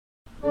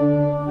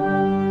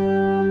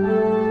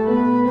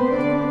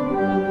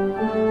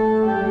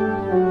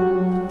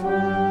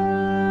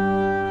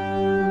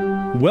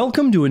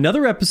Welcome to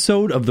another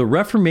episode of the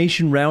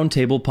Reformation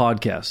Roundtable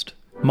podcast.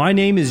 My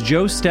name is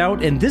Joe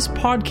Stout, and this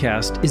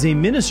podcast is a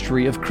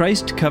ministry of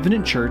Christ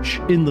Covenant Church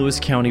in Lewis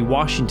County,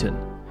 Washington.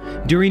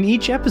 During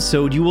each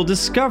episode, you will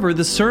discover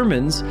the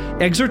sermons,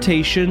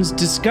 exhortations,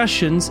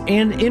 discussions,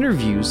 and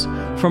interviews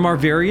from our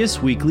various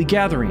weekly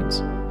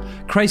gatherings.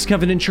 Christ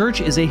Covenant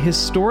Church is a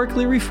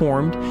historically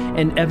reformed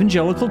and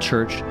evangelical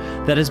church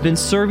that has been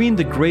serving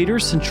the greater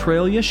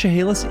Centralia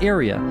Chehalis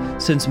area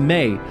since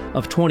May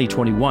of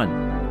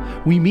 2021.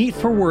 We meet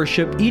for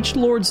worship each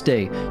Lord's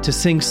Day to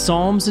sing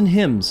psalms and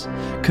hymns,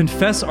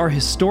 confess our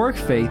historic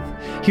faith,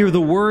 hear the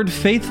word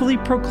faithfully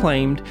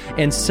proclaimed,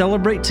 and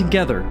celebrate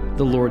together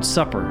the Lord's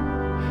Supper.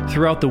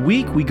 Throughout the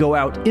week, we go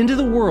out into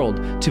the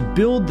world to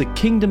build the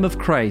kingdom of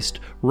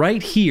Christ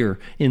right here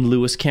in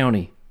Lewis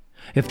County.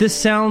 If this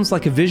sounds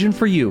like a vision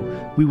for you,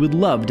 we would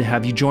love to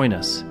have you join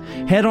us.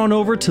 Head on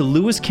over to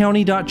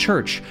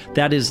lewiscounty.church.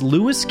 That is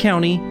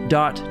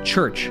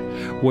lewiscounty.church,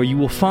 where you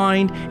will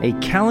find a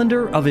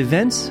calendar of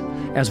events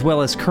as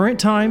well as current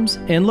times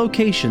and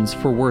locations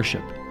for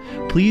worship.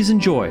 Please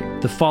enjoy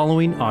the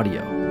following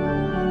audio.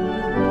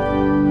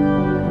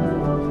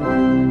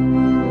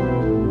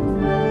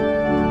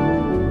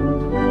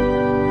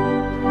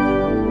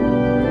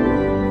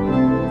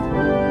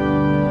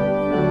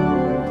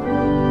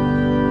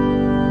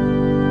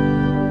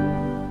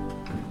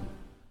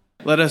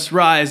 Let us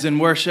rise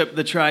and worship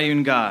the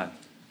triune God.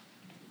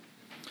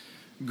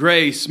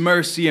 Grace,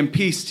 mercy, and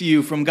peace to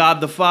you from God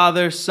the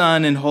Father,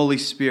 Son, and Holy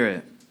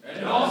Spirit.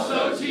 And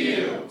also to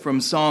you.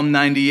 From Psalm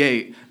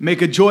 98,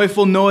 make a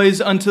joyful noise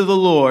unto the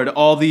Lord,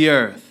 all the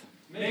earth.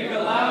 Make a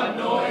loud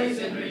noise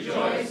and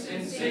rejoice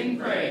and sing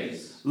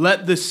praise.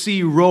 Let the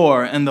sea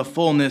roar and the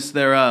fullness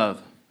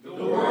thereof. The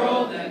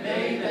world and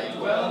they that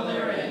dwell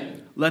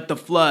therein. Let the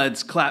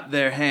floods clap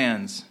their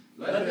hands.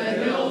 Let the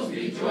hills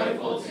be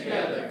joyful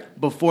together.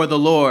 Before the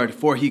Lord,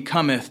 for he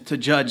cometh to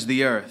judge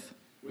the earth.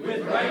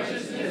 With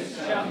righteousness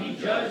shall he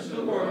judge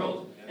the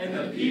world, and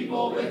the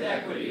people with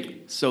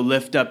equity. So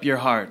lift up your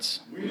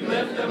hearts. We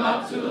lift them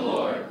up to the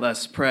Lord.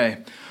 Let's pray.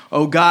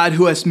 O God,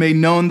 who hast made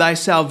known thy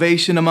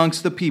salvation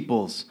amongst the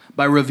peoples,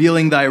 by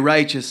revealing thy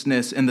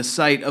righteousness in the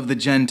sight of the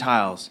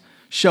Gentiles,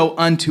 show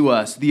unto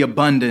us the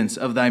abundance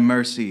of thy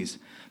mercies,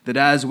 that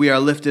as we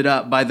are lifted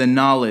up by the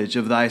knowledge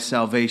of thy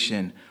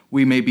salvation,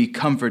 we may be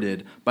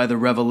comforted by the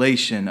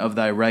revelation of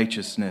thy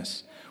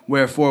righteousness.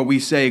 Wherefore we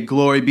say,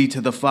 Glory be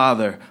to the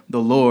Father, the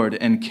Lord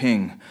and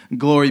King.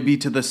 Glory be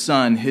to the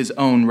Son, his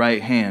own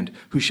right hand,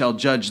 who shall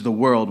judge the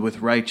world with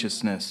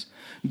righteousness.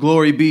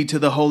 Glory be to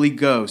the Holy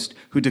Ghost,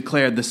 who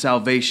declared the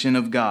salvation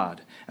of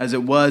God, as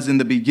it was in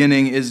the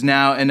beginning, is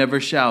now, and ever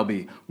shall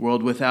be,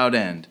 world without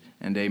end.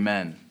 And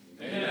amen.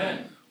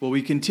 Amen. Well,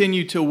 we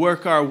continue to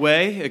work our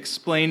way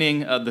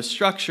explaining the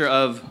structure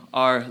of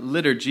our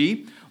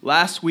liturgy.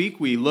 Last week,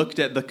 we looked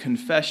at the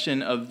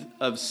confession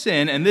of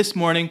sin, and this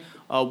morning,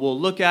 we'll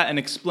look at and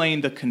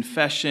explain the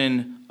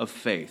confession of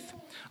faith.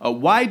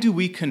 Why do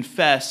we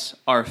confess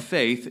our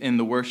faith in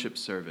the worship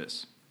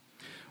service?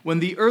 When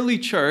the early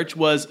church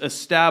was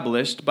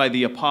established by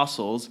the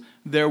apostles,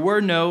 there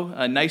were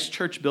no nice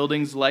church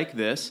buildings like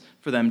this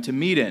for them to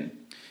meet in.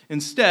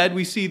 Instead,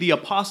 we see the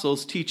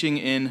apostles teaching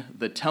in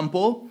the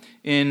temple,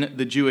 in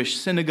the Jewish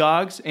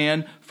synagogues,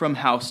 and from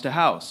house to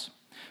house.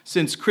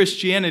 Since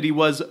Christianity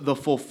was the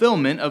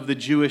fulfillment of the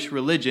Jewish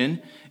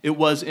religion, it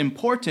was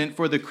important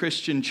for the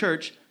Christian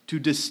church to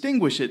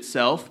distinguish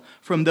itself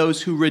from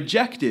those who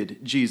rejected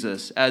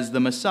Jesus as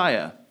the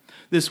Messiah.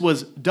 This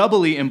was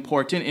doubly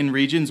important in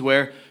regions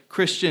where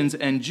Christians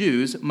and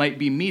Jews might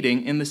be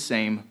meeting in the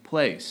same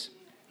place.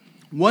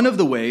 One of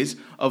the ways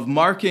of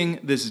marking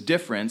this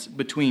difference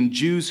between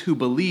Jews who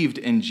believed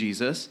in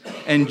Jesus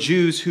and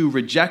Jews who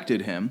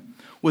rejected him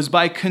was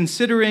by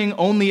considering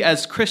only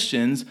as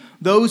Christians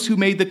those who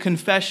made the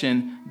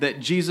confession that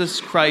Jesus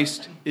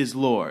Christ is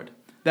Lord.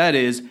 That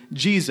is,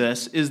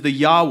 Jesus is the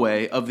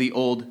Yahweh of the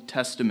Old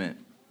Testament.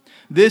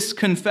 This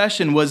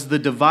confession was the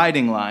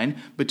dividing line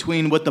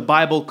between what the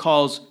Bible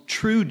calls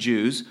true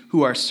Jews,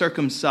 who are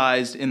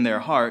circumcised in their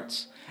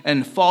hearts,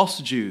 and false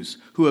Jews,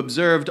 who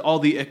observed all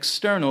the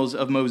externals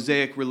of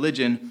Mosaic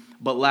religion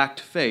but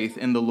lacked faith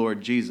in the Lord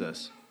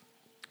Jesus.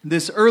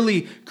 This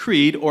early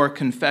creed or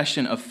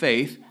confession of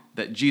faith,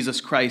 that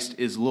Jesus Christ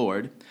is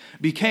Lord,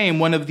 became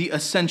one of the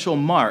essential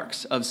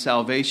marks of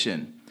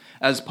salvation.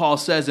 As Paul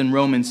says in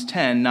Romans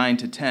 10,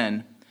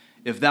 9-10,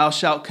 if thou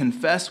shalt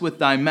confess with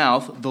thy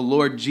mouth the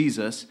Lord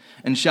Jesus,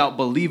 and shalt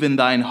believe in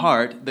thine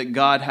heart that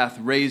God hath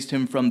raised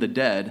him from the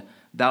dead,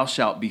 thou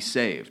shalt be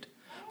saved.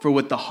 For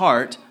with the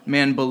heart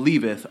man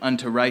believeth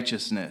unto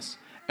righteousness,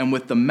 and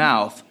with the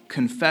mouth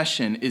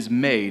confession is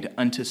made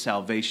unto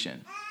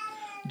salvation.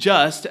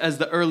 Just as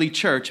the early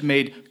church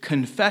made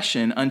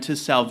confession unto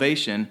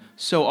salvation,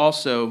 so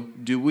also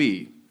do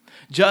we.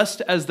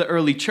 Just as the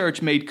early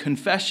church made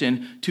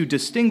confession to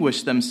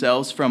distinguish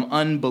themselves from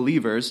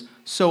unbelievers,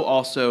 so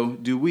also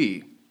do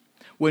we.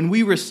 When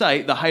we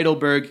recite the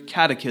Heidelberg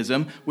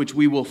Catechism, which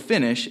we will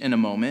finish in a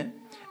moment,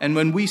 and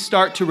when we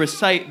start to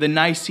recite the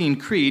Nicene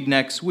Creed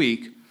next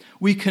week,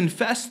 We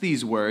confess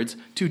these words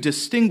to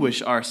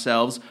distinguish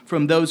ourselves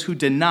from those who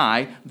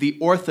deny the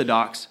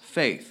orthodox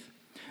faith.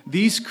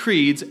 These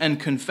creeds and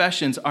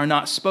confessions are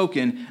not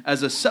spoken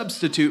as a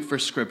substitute for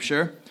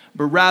Scripture,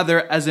 but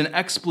rather as an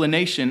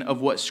explanation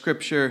of what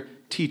Scripture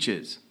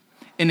teaches.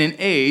 In an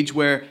age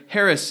where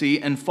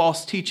heresy and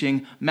false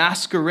teaching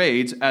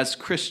masquerades as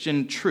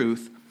Christian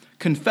truth,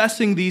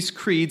 confessing these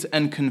creeds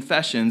and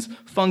confessions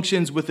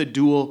functions with a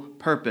dual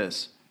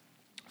purpose.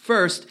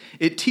 First,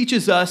 it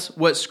teaches us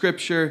what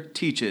Scripture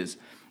teaches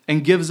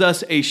and gives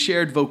us a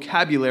shared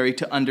vocabulary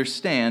to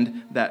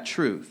understand that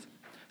truth.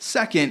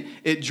 Second,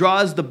 it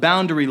draws the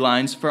boundary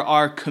lines for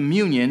our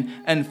communion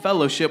and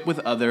fellowship with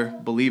other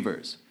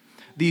believers.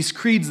 These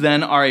creeds,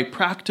 then, are a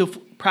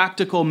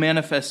practical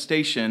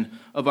manifestation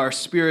of our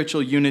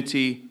spiritual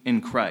unity in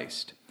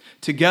Christ.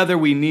 Together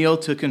we kneel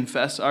to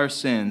confess our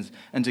sins,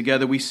 and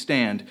together we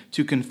stand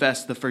to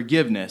confess the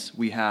forgiveness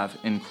we have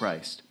in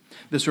Christ.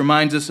 This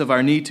reminds us of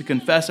our need to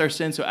confess our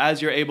sins, so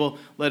as you're able,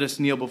 let us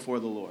kneel before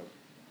the Lord.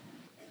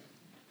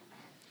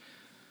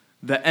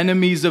 The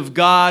enemies of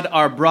God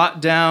are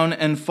brought down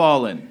and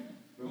fallen.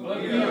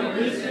 But we are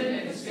risen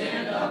and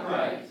stand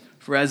upright.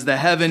 For as the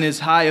heaven is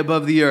high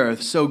above the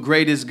earth, so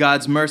great is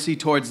God's mercy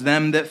towards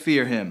them that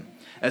fear him.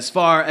 As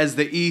far as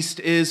the east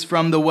is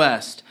from the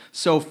west,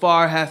 so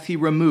far hath he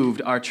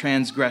removed our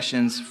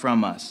transgressions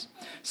from us.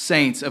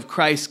 Saints of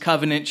Christ's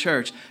covenant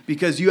church,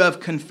 because you have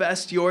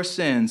confessed your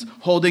sins,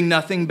 holding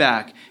nothing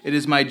back, it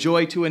is my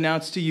joy to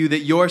announce to you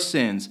that your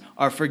sins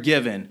are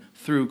forgiven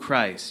through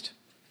Christ.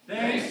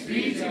 Thanks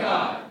be to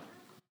God.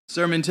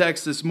 Sermon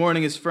text this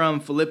morning is from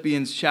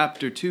Philippians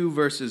chapter 2,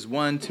 verses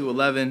 1 to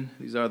 11.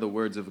 These are the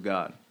words of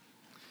God.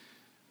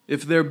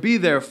 If there be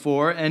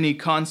therefore any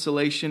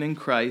consolation in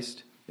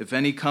Christ, if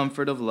any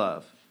comfort of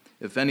love,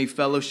 if any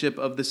fellowship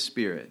of the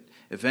Spirit,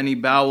 if any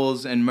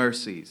bowels and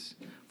mercies,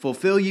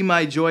 fulfill ye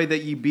my joy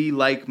that ye be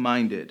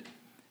like-minded,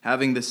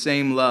 having the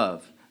same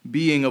love,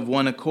 being of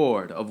one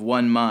accord, of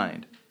one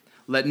mind.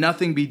 Let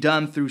nothing be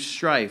done through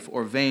strife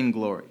or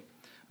vainglory,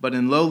 but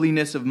in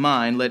lowliness of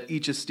mind let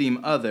each esteem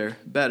other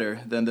better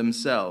than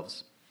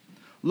themselves.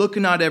 Look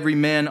not every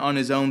man on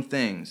his own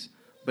things,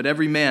 but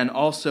every man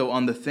also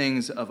on the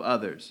things of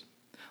others.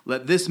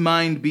 Let this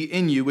mind be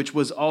in you which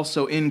was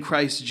also in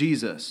Christ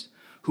Jesus,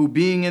 who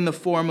being in the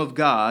form of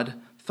God,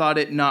 thought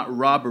it not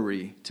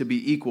robbery to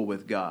be equal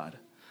with God,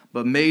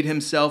 but made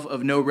himself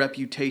of no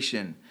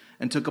reputation,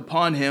 and took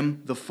upon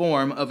him the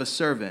form of a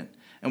servant,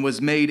 and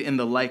was made in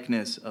the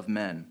likeness of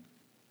men.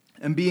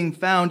 And being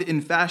found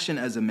in fashion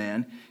as a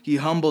man, he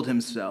humbled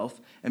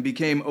himself, and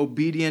became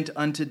obedient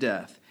unto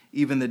death,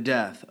 even the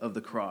death of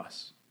the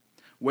cross.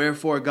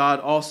 Wherefore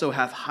God also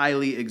hath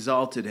highly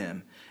exalted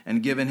him,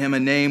 and given him a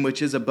name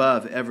which is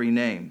above every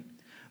name,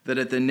 that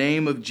at the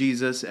name of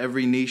Jesus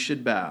every knee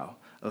should bow,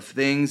 of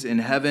things in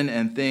heaven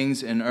and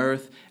things in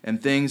earth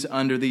and things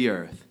under the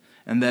earth,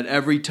 and that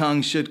every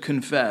tongue should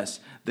confess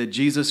that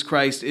Jesus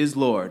Christ is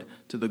Lord,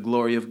 to the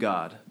glory of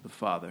God the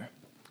Father.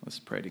 Let's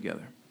pray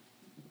together.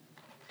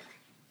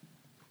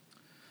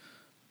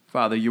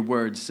 Father, your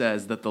word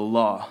says that the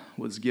law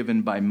was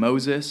given by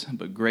Moses,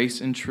 but grace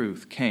and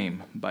truth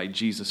came by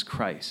Jesus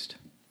Christ.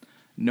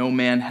 No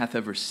man hath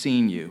ever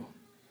seen you,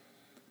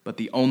 but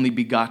the only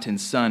begotten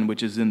Son,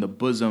 which is in the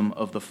bosom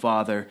of the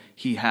Father,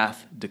 he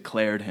hath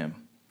declared him.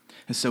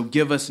 And so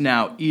give us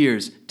now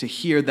ears to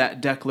hear that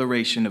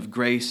declaration of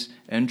grace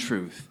and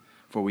truth,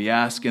 for we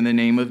ask in the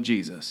name of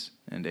Jesus,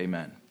 and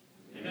amen.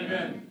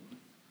 Amen.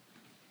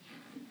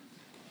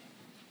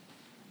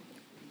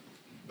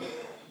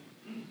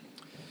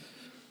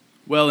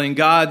 Well, in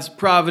God's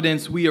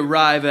providence, we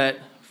arrive at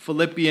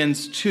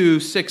Philippians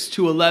 2, 6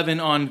 to 11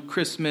 on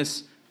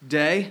Christmas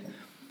Day.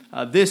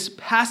 This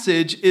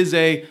passage is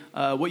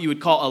what you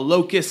would call a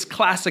locus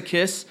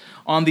classicus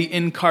on the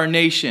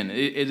incarnation.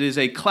 It is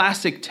a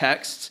classic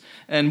text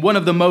and one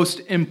of the most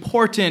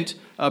important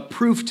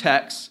proof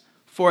texts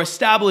for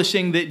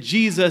establishing that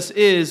Jesus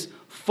is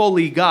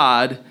fully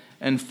God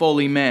and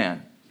fully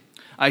man.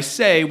 I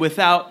say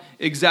without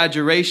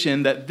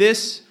exaggeration that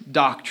this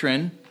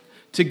doctrine,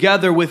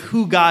 together with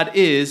who God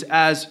is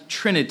as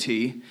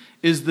Trinity,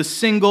 is the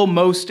single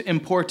most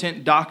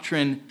important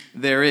doctrine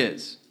there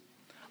is.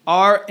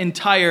 Our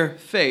entire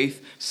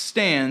faith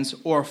stands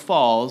or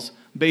falls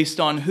based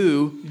on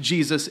who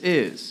Jesus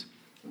is.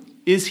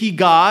 Is he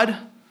God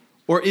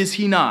or is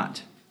he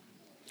not?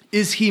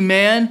 Is he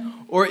man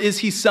or is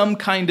he some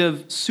kind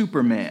of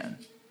Superman?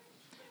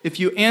 If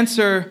you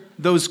answer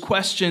those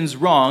questions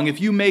wrong,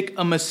 if you make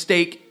a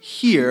mistake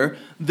here,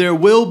 there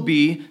will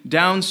be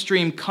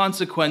downstream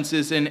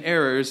consequences and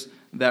errors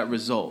that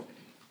result.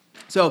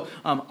 So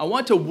I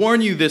want to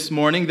warn you this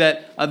morning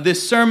that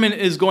this sermon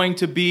is going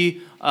to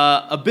be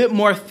a bit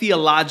more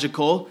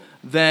theological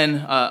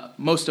than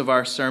most of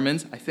our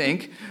sermons, I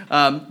think.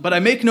 But I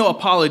make no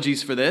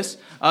apologies for this,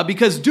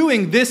 because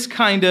doing this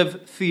kind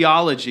of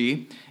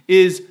theology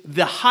is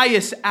the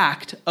highest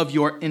act of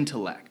your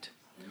intellect.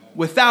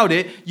 Without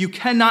it, you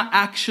cannot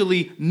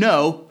actually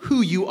know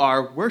who you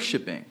are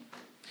worshiping.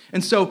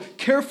 And so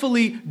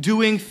carefully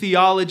doing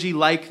theology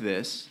like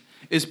this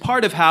is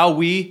part of how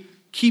we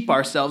keep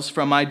ourselves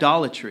from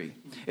idolatry.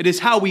 It is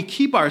how we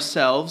keep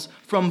ourselves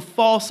from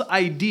false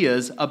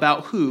ideas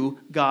about who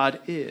God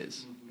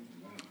is.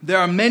 There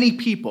are many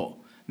people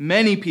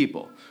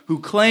who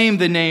claim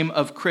the name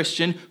of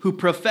Christian, who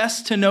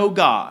profess to know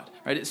God.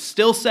 Right? It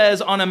still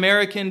says on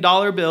American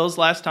dollar bills,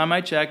 last time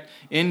I checked,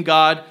 in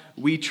God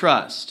we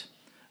trust.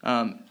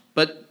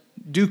 But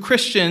do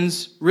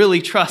Christians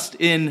really trust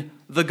in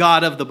the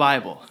God of the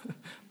Bible?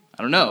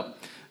 I don't know.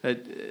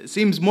 It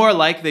seems more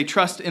like they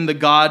trust in the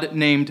God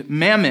named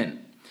Mammon.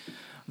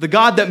 The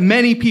God that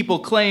many people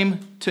claim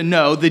to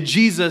know, the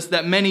Jesus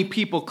that many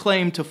people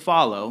claim to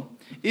follow,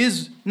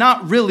 is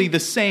not really the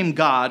same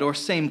God or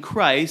same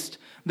Christ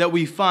that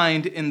we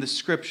find in the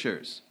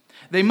Scriptures.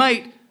 They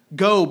might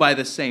go by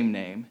the same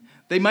name.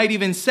 They might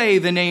even say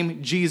the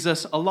name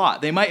Jesus a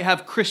lot. They might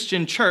have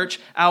Christian church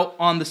out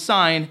on the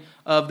sign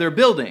of their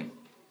building.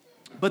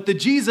 But the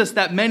Jesus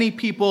that many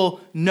people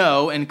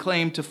know and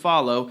claim to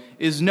follow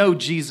is no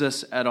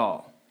Jesus at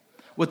all.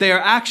 What they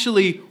are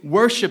actually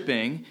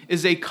worshiping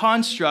is a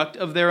construct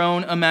of their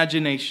own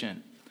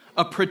imagination,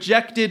 a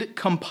projected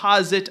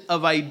composite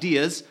of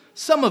ideas,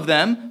 some of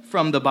them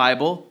from the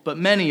Bible, but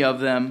many of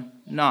them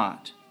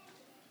not.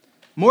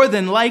 More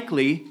than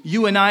likely,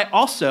 you and I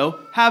also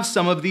have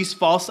some of these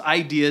false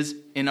ideas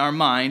in our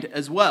mind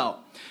as well.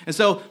 And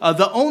so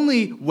the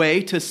only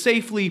way to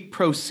safely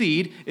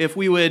proceed, if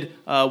we would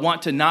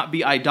want to not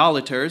be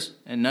idolaters,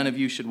 and none of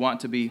you should want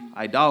to be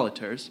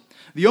idolaters,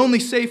 the only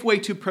safe way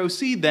to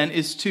proceed then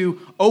is to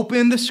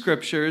open the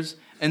Scriptures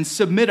and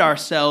submit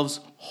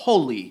ourselves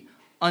wholly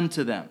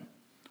unto them.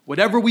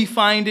 Whatever we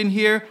find in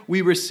here,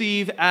 we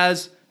receive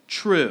as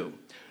true.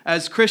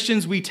 As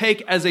Christians, we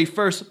take as a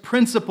first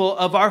principle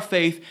of our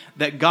faith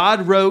that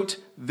God wrote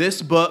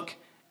this book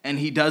and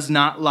He does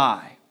not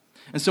lie.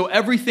 And so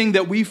everything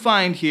that we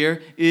find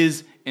here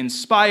is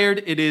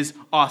inspired, it is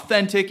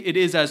authentic, it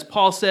is, as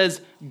Paul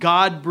says,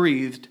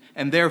 God-breathed,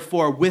 and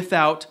therefore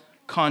without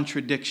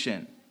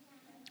contradiction.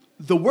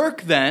 The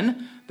work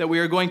then that we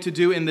are going to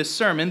do in this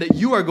sermon, that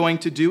you are going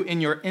to do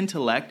in your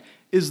intellect,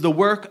 is the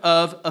work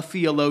of a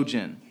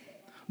theologian.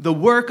 The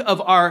work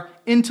of our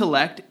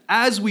intellect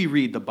as we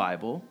read the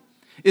Bible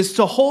is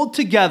to hold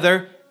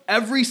together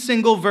every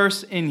single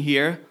verse in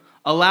here,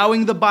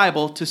 allowing the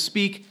Bible to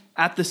speak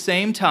at the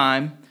same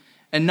time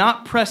and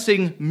not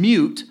pressing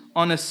mute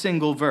on a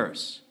single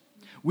verse.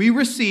 We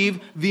receive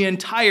the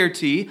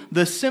entirety,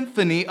 the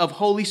symphony of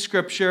Holy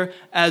Scripture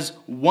as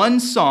one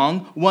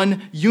song,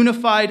 one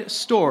unified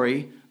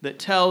story that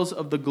tells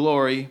of the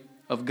glory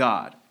of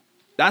God.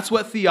 That's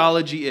what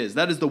theology is.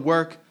 That is the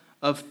work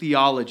of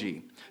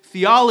theology.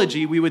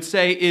 Theology, we would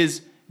say,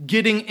 is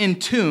getting in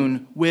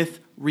tune with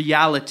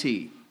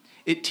reality.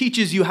 It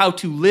teaches you how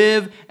to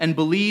live and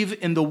believe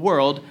in the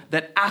world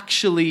that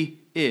actually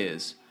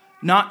is,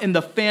 not in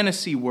the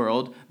fantasy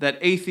world that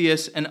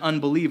atheists and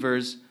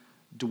unbelievers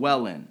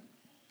dwell in.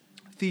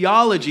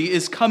 Theology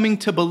is coming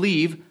to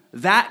believe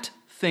that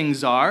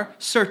things are,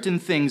 certain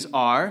things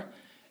are,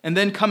 and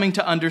then coming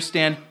to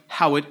understand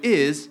how it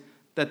is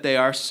that they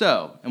are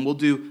so. And we'll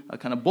do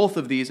kind of both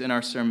of these in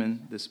our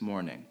sermon this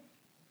morning.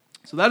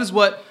 So that is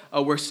what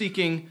we're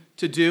seeking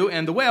to do.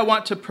 And the way I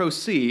want to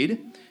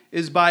proceed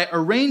is by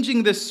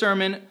arranging this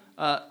sermon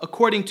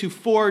according to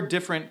 4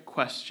 different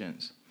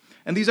questions.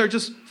 And these are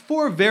just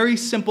 4 very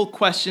simple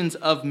questions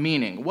of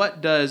meaning.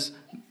 What does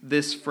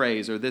this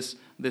phrase or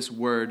this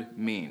word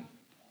mean?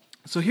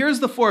 So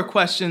here's the 4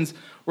 questions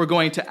we're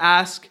going to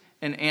ask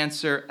and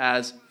answer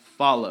as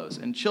follows.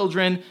 And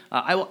children,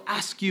 I will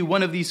ask you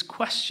one of these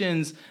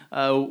questions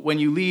when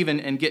you leave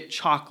and get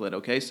chocolate,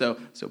 okay? So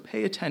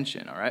pay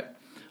attention, all right?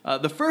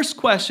 The first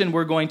question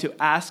we're going to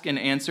ask and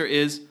answer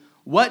is,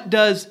 what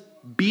does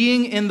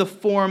being in the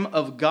form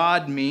of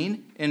God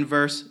mean in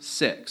verse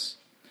 6?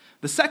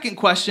 The second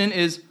question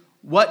is,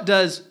 what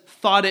does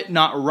thought it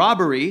not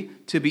robbery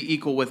to be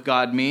equal with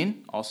God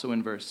mean? Also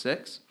in verse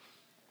 6.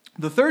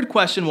 The third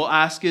question we'll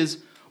ask is,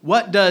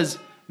 what does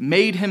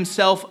made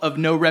himself of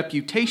no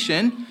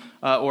reputation,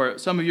 or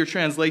some of your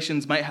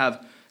translations might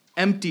have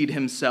emptied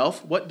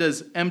himself. What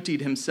does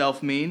emptied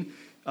himself mean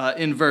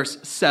in verse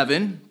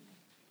 7?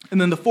 And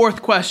then the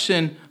fourth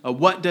question,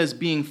 what does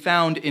being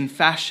found in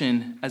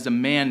fashion as a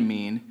man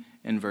mean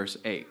in verse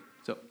 8?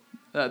 So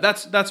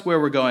that's where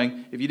we're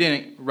going. If you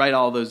didn't write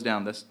all those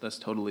down, that's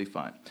totally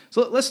fine.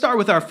 So let's start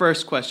with our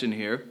first question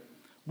here.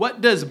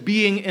 What does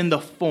being in the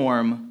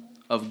form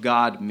of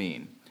God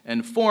mean?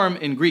 And form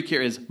in Greek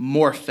here is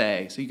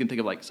morphe. So you can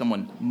think of like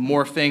someone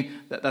morphing.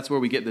 That's where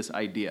we get this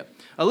idea.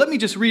 Let me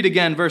just read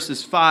again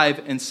verses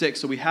 5 and 6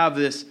 so we have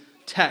this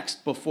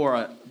text before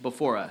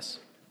us.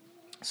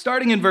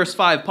 Starting in verse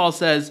 5, Paul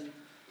says,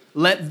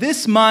 "Let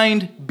this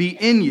mind be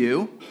in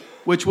you,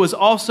 which was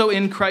also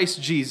in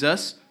Christ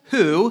Jesus,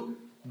 who,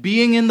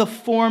 being in the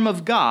form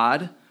of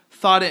God,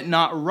 thought it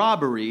not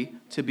robbery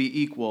to be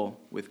equal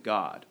with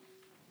God."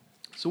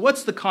 So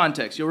what's the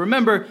context? You'll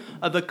remember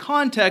the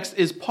context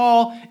is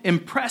Paul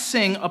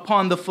impressing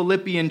upon the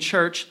Philippian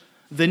church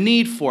the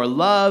need for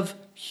love,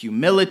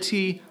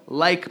 humility,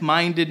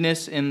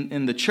 like-mindedness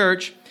in the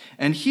church.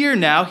 And here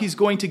now, he's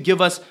going to give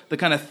us the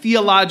kind of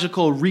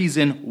theological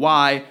reason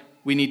why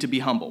we need to be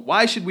humble.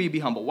 Why should we be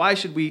humble? Why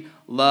should we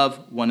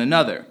love one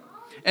another?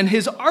 And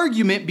his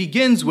argument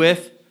begins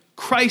with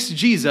Christ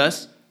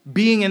Jesus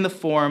being in the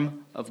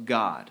form of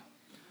God.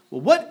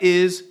 Well, what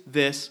is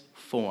this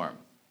form?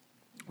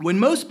 When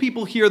most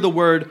people hear the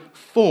word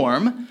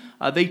form,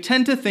 they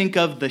tend to think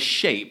of the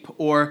shape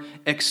or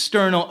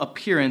external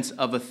appearance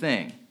of a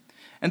thing.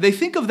 And they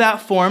think of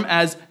that form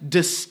as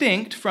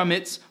distinct from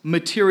its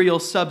material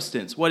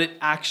substance, what it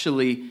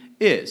actually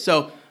is.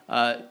 So,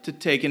 to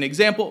take an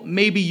example,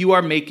 maybe you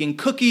are making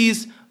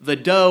cookies, the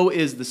dough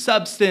is the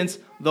substance,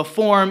 the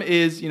form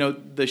is,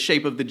 the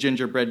shape of the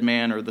gingerbread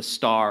man or the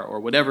star or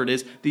whatever it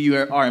is that you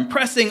are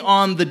impressing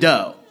on the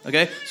dough.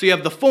 Okay, so you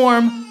have the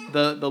form,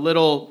 the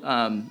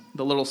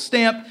little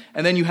stamp,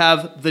 and then you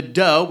have the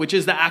dough, which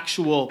is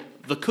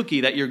the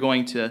cookie that you're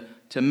going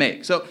to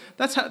make. So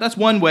that's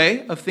one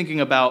way of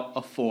thinking about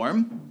a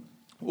form.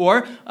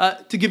 Or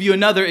to give you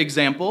another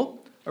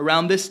example,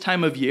 around this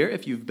time of year,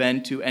 if you've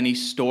been to any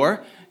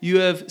store, you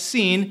have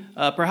seen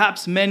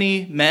perhaps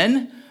many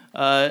men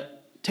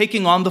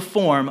taking on the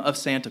form of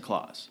Santa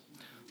Claus.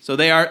 So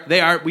they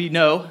are. We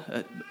know.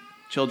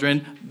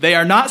 Children, they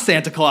are not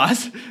Santa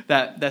Claus,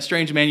 that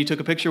strange man you took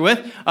a picture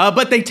with,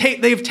 but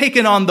they've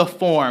taken on the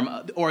form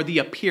or the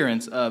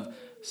appearance of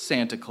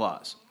Santa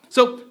Claus.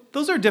 So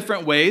those are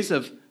different ways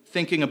of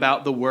thinking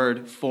about the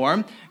word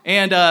form.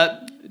 And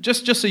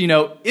just so you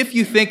know, if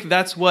you think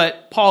that's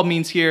what Paul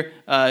means here,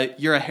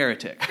 you're a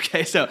heretic.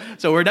 Okay, so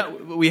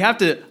we have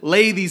to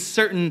lay these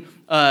certain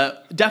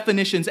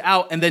definitions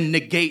out and then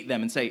negate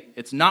them and say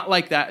it's not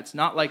like that. It's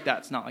not like that.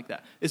 It's not like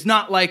that.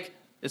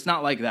 It's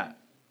not like that.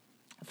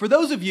 For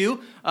those of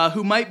you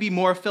who might be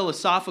more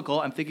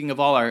philosophical, I'm thinking of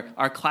all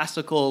our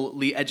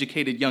classically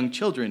educated young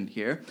children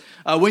here.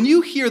 When you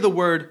hear the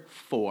word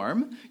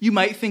form, you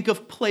might think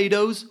of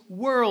Plato's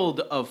world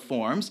of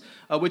forms,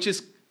 which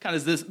is kind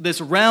of this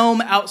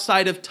realm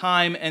outside of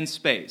time and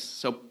space.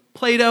 So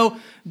Plato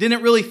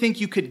didn't really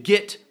think you could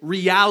get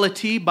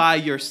reality by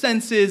your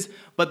senses,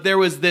 but there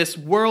was this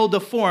world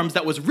of forms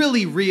that was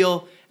really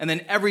real, and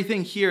then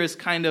everything here is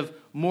kind of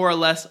more or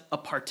less a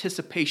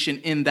participation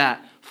in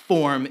that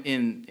form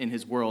in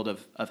his world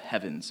of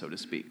heaven, so to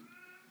speak.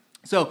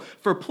 So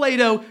for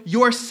Plato,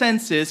 your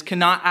senses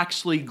cannot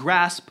actually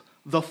grasp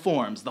the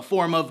forms, the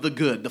form of the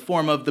good, the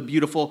form of the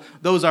beautiful.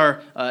 Those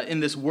are in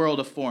this world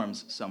of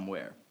forms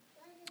somewhere.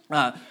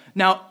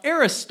 Now,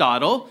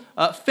 Aristotle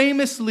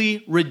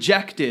famously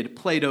rejected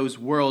Plato's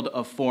world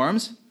of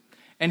forms,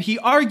 and he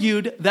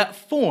argued that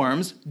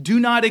forms do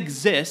not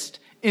exist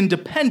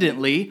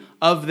independently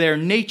of their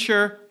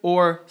nature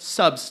or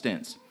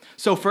substance.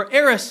 So for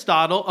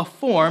Aristotle, a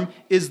form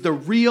is the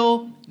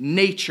real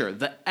nature,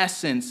 the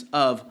essence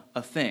of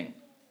a thing.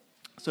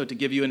 So to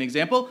give you an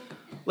example,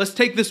 let's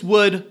take this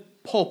wood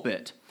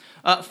pulpit.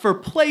 For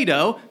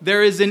Plato,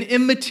 there is an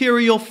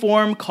immaterial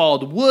form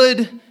called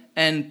wood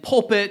and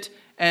pulpit,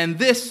 and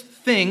this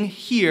thing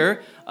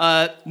here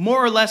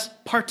more or less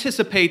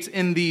participates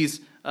in these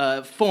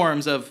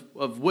forms of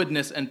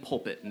woodness and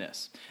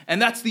pulpitness.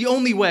 And that's the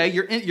only way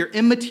your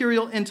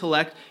immaterial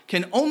intellect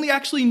can only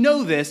actually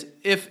know this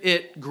if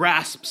it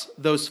grasps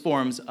those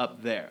forms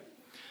up there.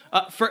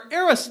 For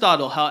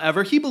Aristotle,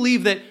 however, he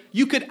believed that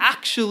you could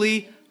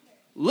actually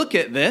look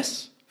at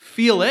this,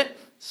 feel it,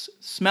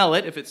 smell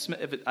it. If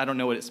it, I don't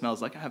know what it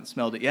smells like. I haven't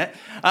smelled it yet.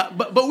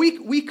 But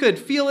we could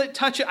feel it,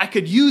 touch it. I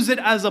could use it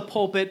as a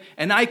pulpit,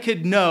 and I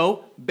could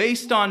know,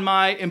 based on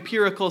my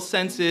empirical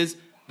senses,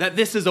 that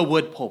this is a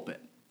wood pulpit.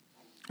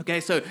 Okay,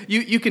 so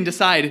you can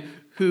decide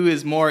who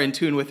is more in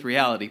tune with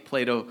reality,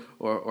 Plato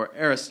or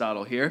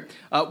Aristotle here.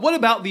 What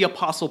about the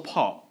Apostle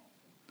Paul?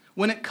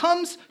 When it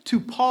comes to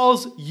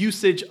Paul's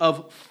usage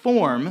of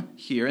form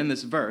here in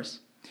this verse,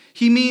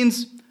 he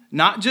means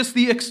not just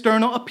the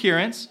external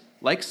appearance,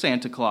 like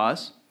Santa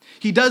Claus.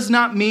 He does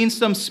not mean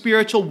some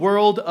spiritual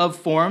world of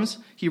forms.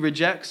 He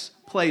rejects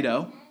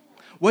Plato.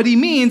 What he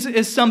means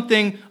is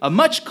something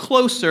much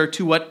closer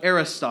to what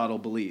Aristotle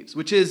believes,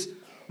 which is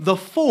the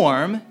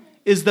form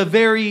is the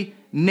very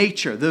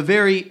nature, the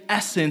very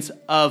essence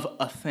of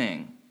a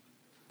thing.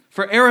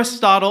 For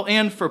Aristotle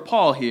and for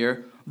Paul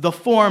here, the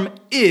form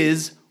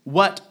is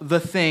what the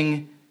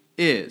thing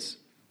is.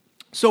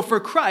 So for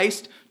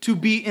Christ to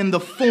be in the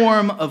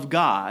form of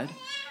God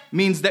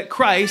means that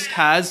Christ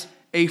has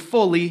a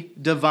fully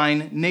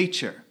divine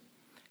nature.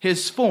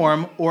 His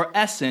form or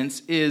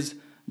essence is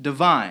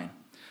divine.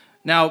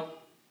 Now,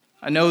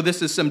 I know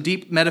this is some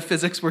deep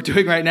metaphysics we're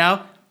doing right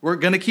now. We're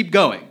going to keep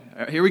going. All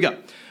right, here we go.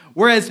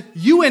 Whereas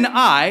you and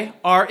I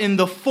are in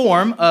the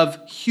form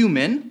of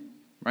human,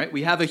 right?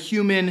 We have a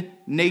human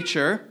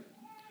nature.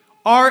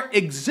 Our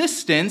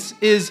existence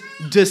is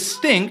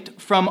distinct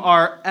from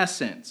our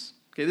essence.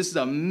 Okay, this is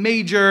a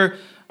major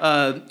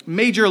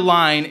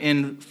line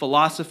in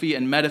philosophy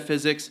and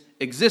metaphysics,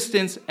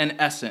 existence and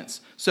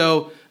essence.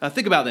 So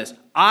think about this.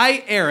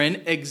 I,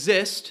 Aaron,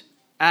 exist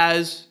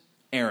as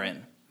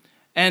Aaron.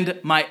 And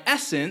my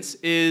essence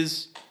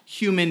is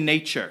human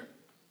nature.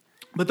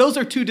 But those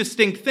are two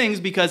distinct things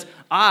because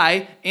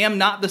I am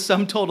not the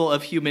sum total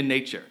of human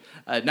nature.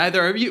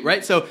 Neither are you,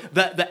 right? So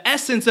the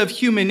essence of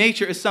human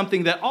nature is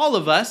something that all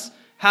of us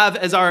have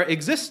as our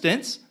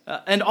existence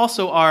and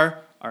also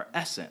our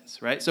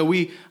essence, right? So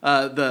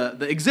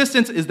the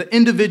existence is the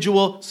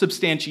individual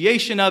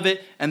substantiation of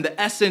it, and the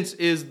essence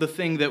is the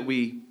thing that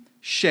we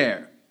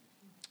share.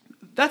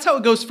 That's how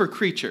it goes for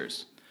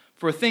creatures,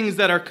 for things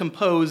that are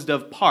composed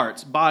of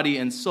parts, body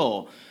and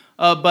soul.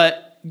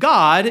 But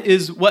God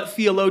is what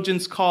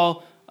theologians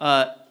call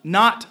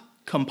not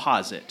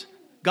composite.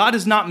 God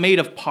is not made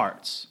of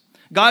parts.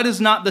 God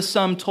is not the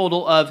sum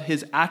total of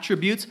his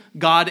attributes.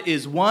 God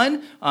is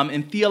one.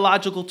 In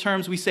theological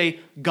terms, we say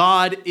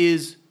God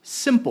is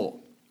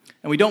simple.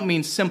 And we don't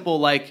mean simple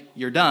like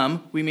you're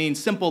dumb. We mean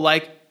simple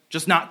like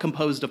just not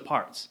composed of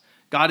parts.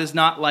 God is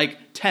not like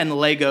 10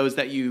 Legos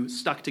that you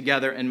stuck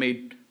together and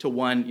made to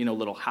one,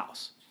 little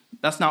house.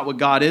 That's not what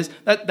God is.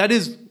 That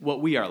is what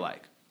we are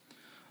like.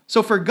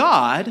 So for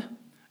God,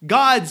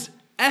 God's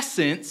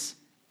essence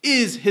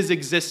is his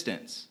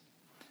existence.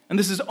 And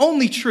this is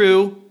only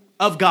true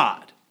of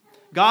God.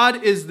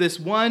 God is this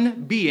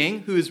one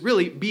being who is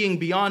really being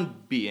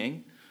beyond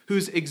being,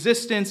 whose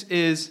existence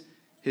is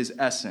his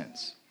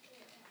essence.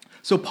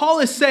 So Paul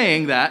is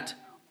saying that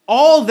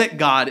all that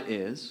God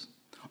is,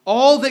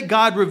 all that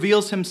God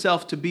reveals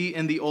himself to be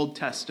in the Old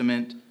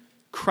Testament,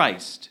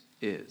 Christ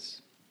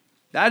is.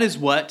 That is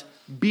what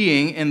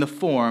being in the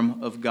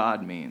form of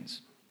God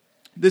means.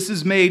 This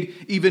is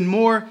made even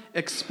more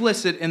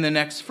explicit in the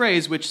next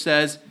phrase, which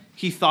says,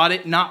 he thought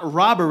it not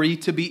robbery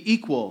to be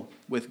equal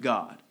with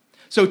God.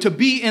 So to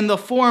be in the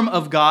form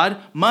of God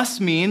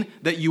must mean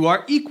that you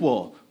are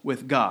equal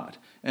with God.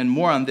 And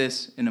more on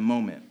this in a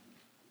moment.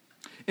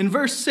 In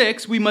verse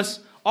 6, we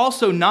must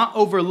also not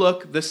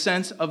overlook the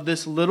sense of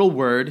this little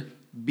word,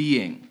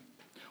 being.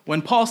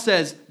 When Paul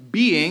says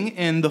being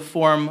in the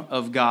form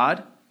of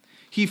God,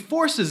 he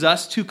forces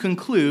us to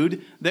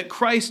conclude that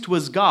Christ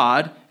was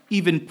God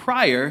even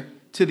prior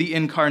to the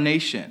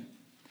incarnation.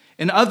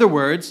 In other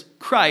words,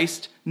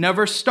 Christ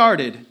never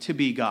started to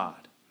be God.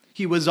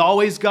 He was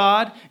always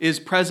God, is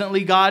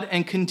presently God,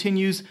 and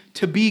continues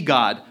to be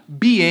God.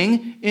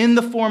 Being in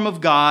the form of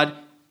God,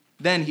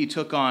 then he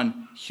took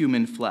on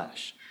human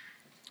flesh.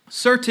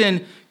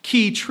 Certain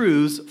key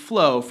truths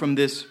flow from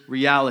this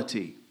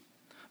reality.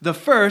 The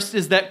first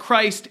is that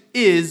Christ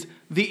is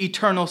the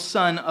eternal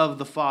Son of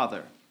the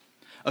Father.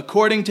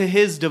 According to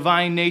his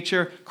divine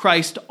nature,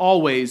 Christ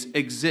always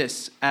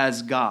exists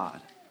as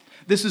God.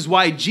 This is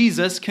why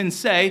Jesus can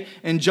say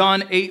in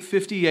John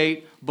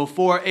 8:58,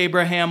 before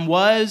Abraham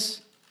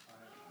was,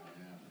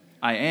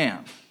 I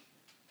am.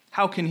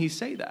 How can he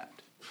say that?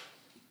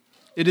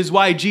 It is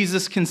why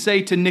Jesus can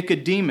say to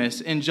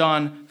Nicodemus in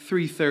John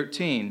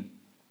 3:13,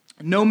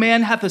 no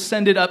man hath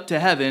ascended up to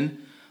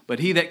heaven, but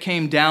he that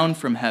came down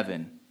from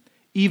heaven,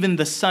 even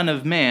the Son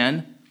of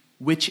Man,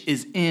 which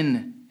is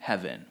in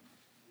heaven.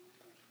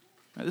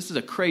 Now, this is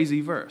a crazy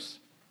verse.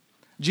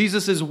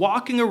 Jesus is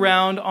walking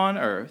around on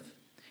earth.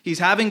 He's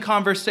having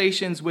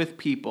conversations with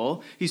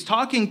people. He's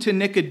talking to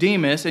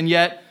Nicodemus, and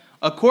yet,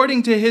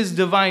 according to his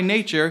divine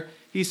nature,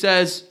 he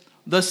says,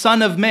 the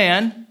Son of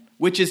Man,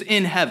 which is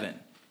in heaven.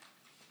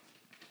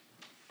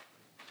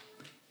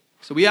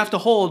 So we have to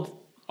hold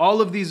all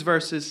of these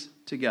verses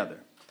together.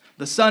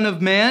 The Son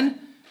of Man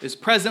is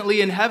presently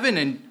in heaven,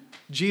 and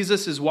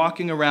Jesus is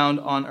walking around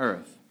on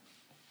earth.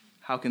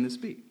 How can this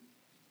be?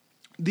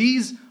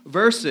 These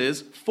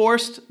verses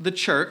forced the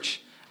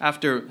church,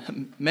 after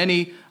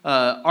many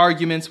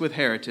arguments with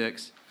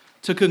heretics,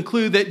 to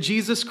conclude that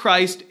Jesus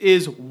Christ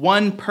is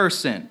one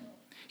person.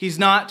 He's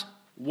not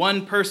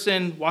one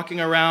person walking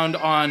around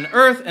on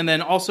earth and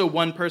then also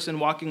one person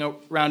walking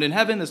around in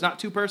heaven. There's not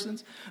two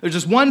persons. There's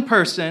just one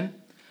person,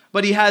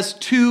 but he has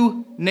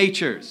two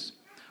natures.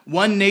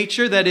 One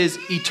nature that is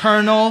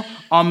eternal,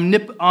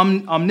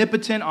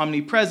 omnipotent,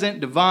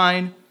 omnipresent,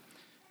 divine,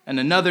 and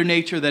another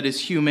nature that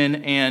is human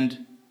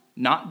and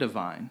not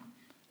divine,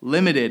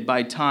 limited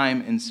by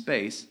time and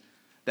space,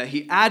 that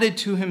he added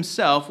to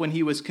himself when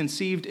he was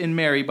conceived in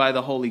Mary by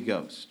the Holy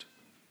Ghost.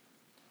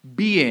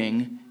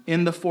 Being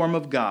in the form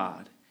of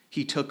God,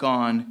 he took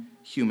on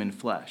human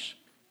flesh.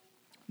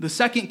 The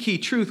second key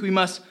truth we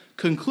must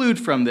conclude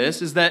from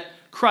this is that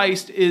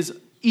Christ is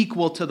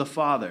equal to the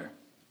Father.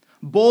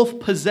 Both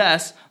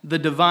possess the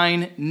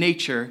divine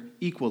nature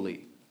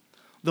equally.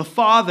 The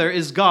Father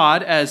is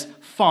God as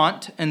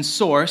font and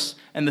source,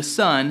 and the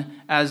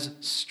Son as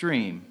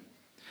stream.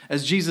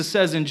 As Jesus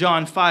says in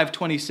John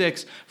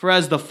 5:26, for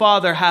as the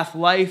Father hath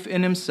life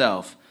in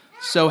himself,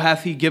 so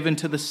hath he given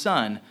to the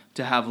Son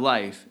to have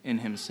life in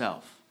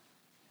himself.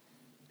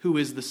 Who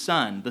is the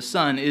Son? The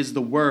Son is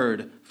the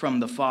Word from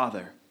the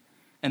Father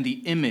and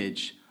the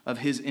image of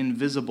his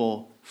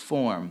invisible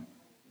form.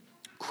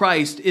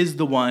 Christ is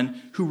the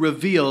one who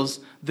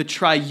reveals the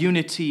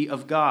triunity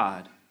of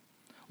God.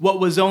 What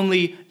was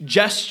only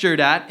gestured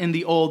at in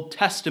the Old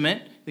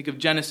Testament, think of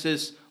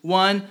Genesis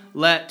 1,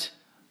 let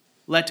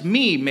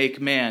me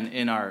make man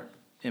in our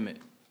image.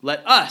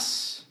 Let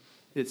us,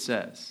 it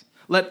says.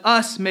 let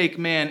us make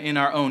man in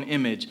our own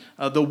image.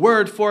 The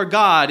word for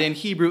God in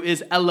Hebrew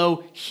is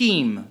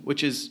Elohim,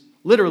 which is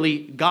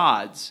literally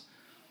gods.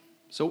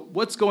 So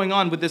what's going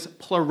on with this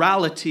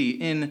plurality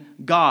in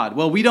God?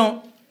 Well, we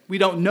don't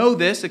know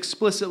this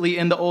explicitly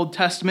in the Old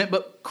Testament,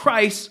 but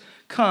Christ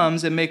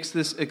comes and makes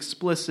this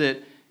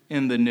explicit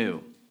in the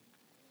New.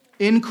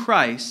 In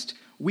Christ,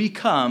 we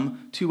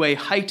come to a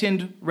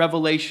heightened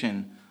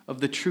revelation of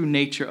the true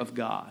nature of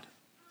God,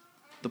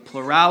 the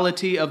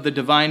plurality of the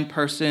divine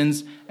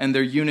persons and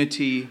their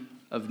unity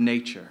of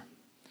nature.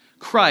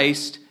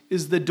 Christ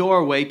is the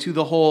doorway to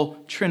the whole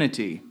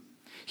Trinity.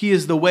 He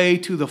is the way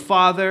to the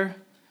Father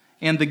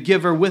and the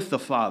giver with the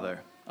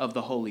Father of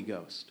the Holy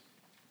Ghost.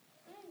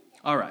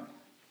 All right.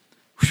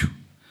 Whew.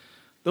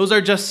 Those are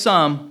just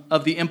some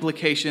of the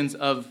implications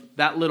of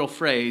that little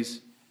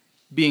phrase,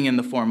 being in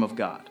the form of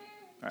God.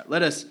 All right,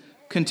 let us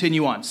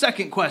continue on.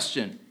 Second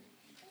question.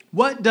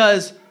 What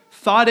does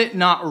 "thought it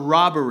not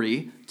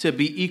robbery to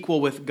be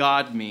equal with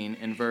God" mean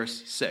in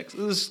verse 6?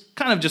 This is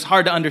kind of just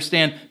hard to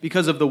understand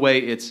because of the way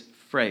it's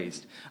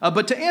phrased.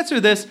 But to answer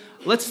this,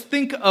 let's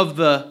think of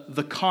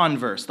the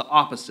converse, the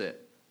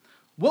opposite.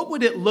 What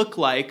would it look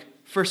like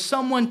for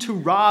someone to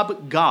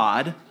rob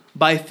God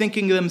by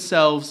thinking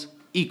themselves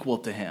equal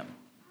to him?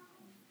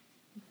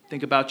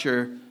 Think about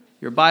your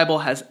Bible.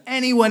 Has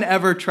anyone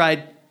ever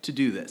tried to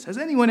do this? Has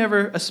anyone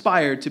ever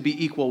aspired to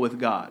be equal with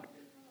God?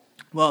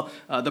 Well,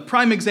 the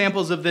prime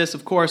examples of this,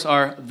 of course,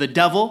 are the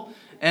devil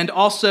and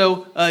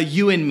also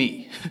you and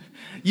me.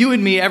 You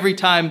and me, every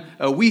time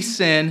we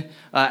sin,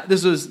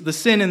 this was the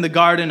sin in the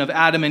garden of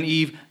Adam and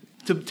Eve,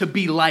 to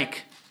be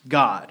like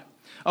God.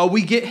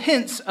 We get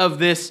hints of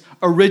this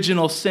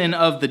original sin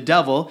of the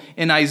devil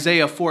in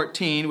Isaiah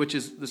 14, which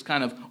is this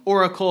kind of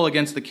oracle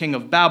against the king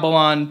of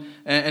Babylon.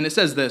 And it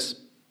says this: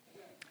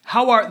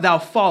 "How art thou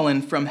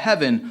fallen from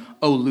heaven,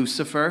 O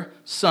Lucifer,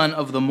 son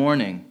of the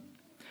morning?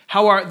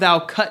 How art thou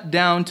cut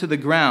down to the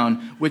ground,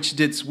 which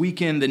didst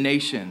weaken the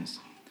nations?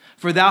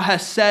 For thou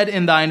hast said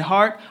in thine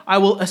heart, I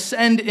will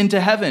ascend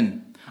into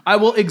heaven. I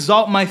will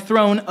exalt my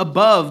throne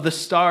above the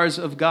stars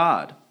of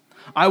God.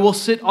 I will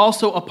sit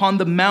also upon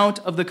the mount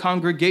of the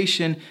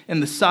congregation in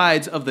the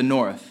sides of the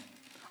north.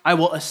 I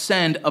will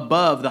ascend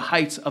above the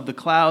heights of the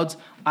clouds.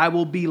 I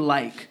will be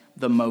like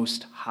the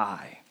Most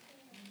High."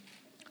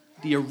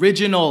 The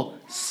original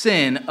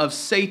sin of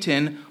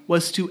Satan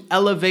was to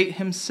elevate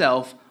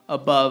himself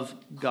above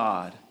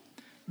God.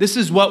 This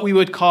is what we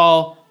would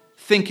call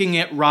thinking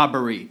it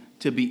robbery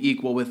to be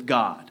equal with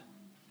God.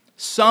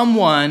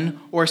 Someone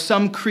or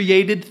some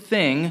created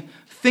thing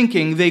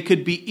thinking they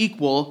could be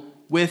equal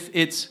with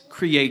its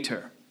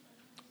creator.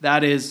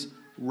 That is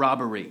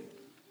robbery.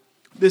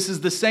 This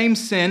is the same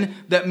sin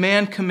that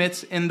man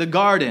commits in the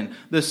garden.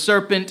 The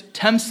serpent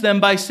tempts them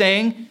by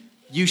saying,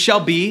 "You shall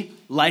be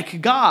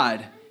like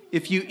God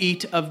if you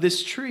eat of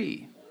this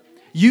tree.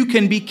 You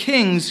can be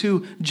kings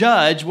who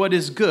judge what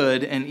is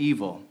good and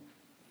evil."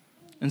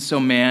 And so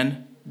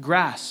man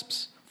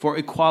grasps for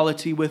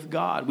equality with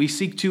God. We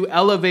seek to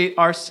elevate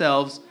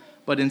ourselves,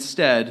 but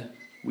instead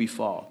we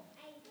fall.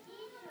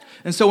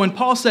 And so when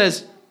Paul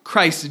says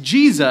Christ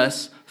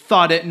Jesus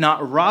thought it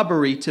not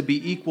robbery to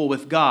be equal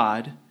with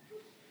God,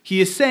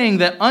 he is saying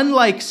that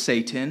unlike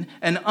Satan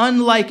and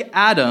unlike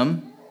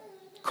Adam,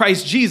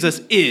 Christ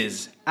Jesus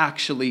is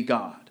actually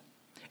God.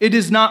 It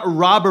is not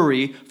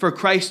robbery for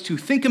Christ to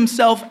think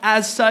himself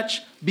as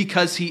such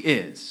because he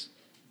is.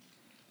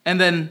 And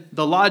then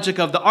the logic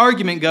of the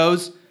argument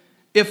goes,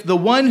 if the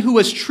one who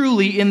was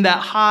truly in that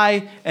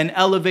high and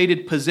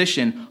elevated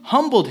position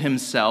humbled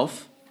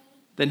himself,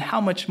 then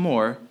how much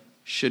more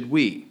should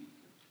we?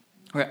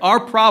 Right, our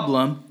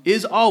problem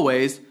is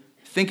always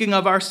thinking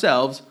of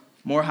ourselves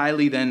more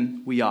highly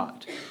than we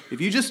ought. If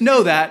you just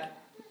know that,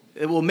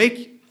 it will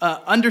make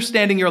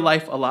understanding your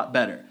life a lot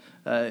better.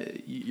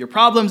 Your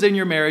problems in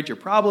your marriage, your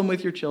problem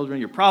with your children,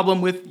 your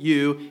problem with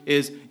you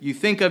is you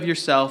think of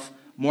yourself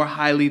more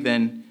highly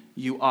than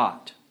you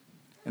ought.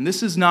 And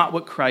this is not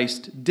what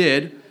Christ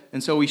did,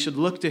 and so we should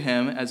look to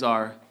him as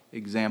our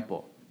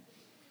example.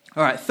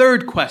 All right,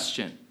 third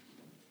question.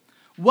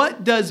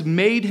 What does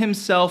 "made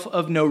himself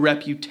of no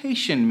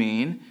reputation"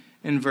 mean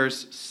in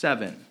verse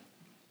 7?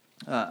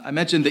 I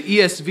mentioned the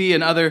ESV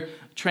and other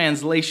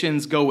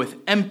translations go with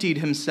 "emptied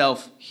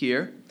himself"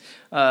 here.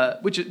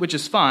 Which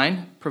is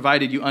fine,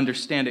 provided you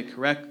understand it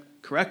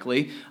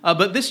correctly.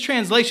 But this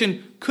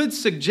translation could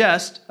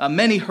suggest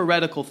many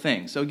heretical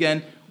things. So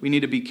again, we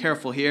need to be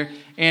careful here.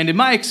 And in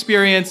my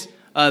experience,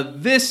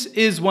 this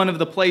is one of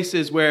the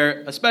places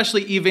where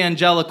especially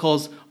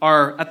evangelicals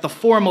are at the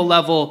formal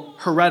level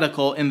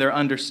heretical in their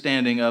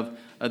understanding of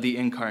the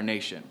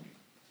incarnation.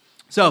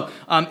 So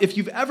if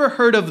you've ever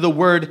heard of the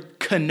word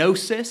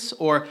kenosis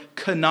or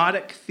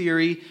kenotic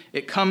theory,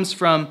 it comes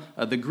from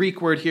the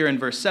Greek word here in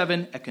verse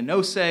 7,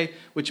 ekonose,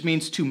 which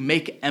means to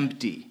make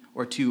empty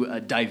or to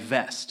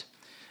divest.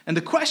 And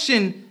the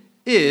question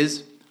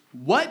is,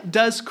 what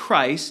does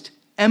Christ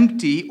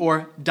empty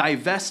or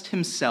divest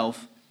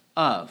himself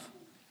of?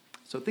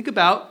 So think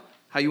about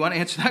how you want to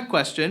answer that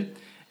question,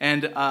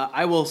 and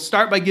I will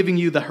start by giving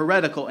you the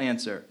heretical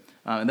answer.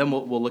 And then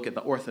we'll look at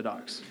the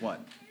orthodox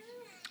one.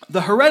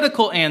 The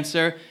heretical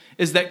answer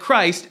is that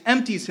Christ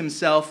empties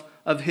himself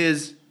of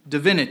his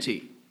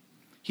divinity.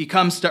 He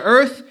comes to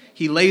earth,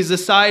 he lays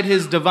aside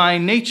his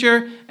divine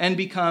nature, and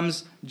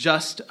becomes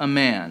just a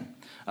man.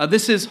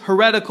 This is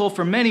heretical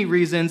for many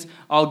reasons.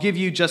 I'll give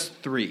you just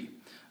three.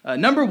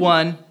 Number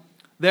one,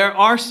 there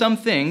are some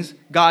things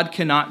God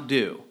cannot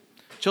do.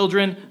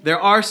 Children, there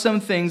are some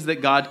things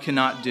that God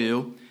cannot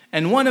do,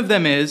 and one of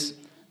them is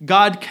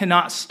God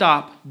cannot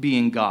stop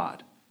being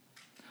God.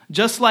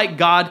 Just like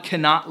God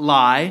cannot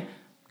lie,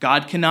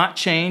 God cannot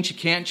change, he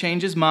can't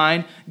change his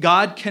mind,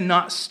 God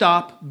cannot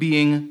stop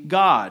being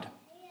God.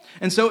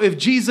 And so if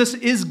Jesus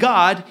is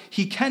God,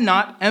 he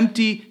cannot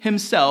empty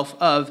himself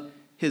of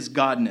his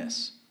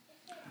godness.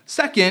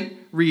 Second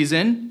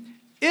reason,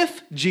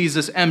 if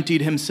Jesus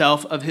emptied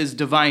himself of his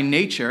divine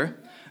nature,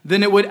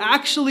 then it would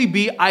actually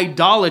be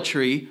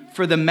idolatry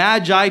for the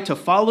Magi to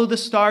follow the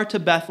star to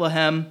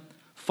Bethlehem,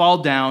 fall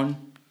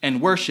down,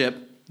 and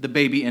worship the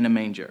baby in a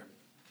manger.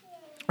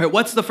 All right,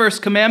 what's the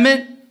first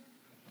commandment?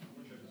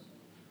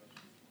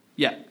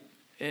 Yeah,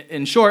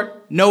 in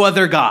short, no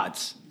other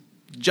gods.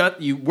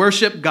 You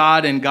worship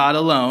God and God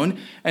alone.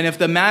 And if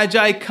the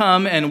Magi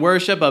come and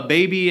worship a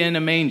baby in a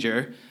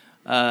manger,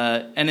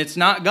 and it's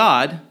not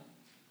God,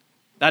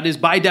 that is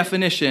by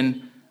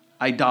definition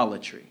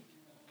idolatry.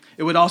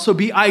 It would also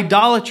be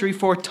idolatry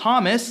for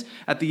Thomas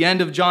at the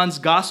end of John's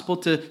gospel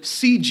to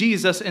see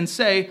Jesus and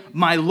say,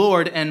 "My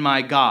Lord and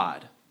my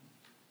God."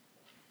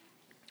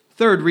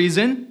 Third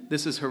reason,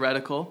 this is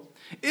heretical.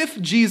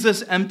 If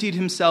Jesus emptied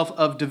himself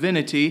of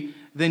divinity,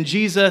 then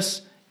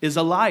Jesus is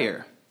a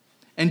liar.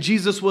 And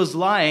Jesus was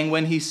lying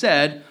when he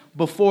said,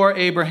 "Before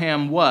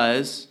Abraham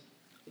was,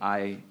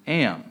 I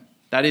am."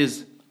 That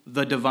is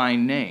the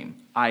divine name,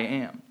 I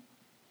am.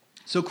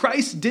 So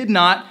Christ did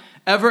not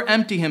ever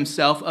empty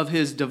himself of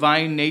his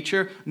divine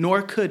nature,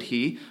 nor could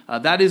he.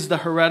 That is the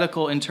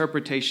heretical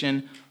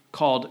interpretation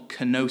called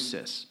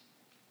kenosis.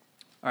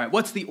 All right,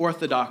 what's the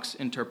orthodox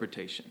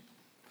interpretation?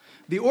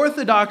 The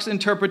orthodox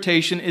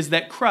interpretation is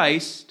that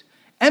Christ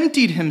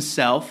emptied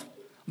himself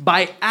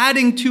by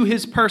adding to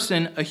his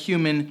person a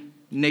human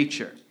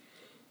nature.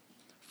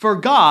 For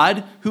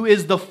God, who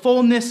is the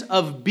fullness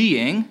of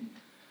being,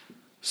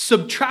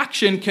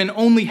 subtraction can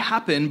only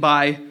happen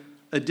by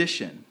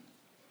addition.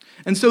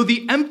 And so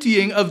the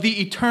emptying of the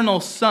eternal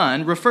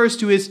Son refers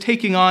to his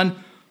taking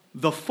on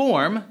the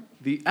form,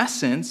 the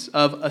essence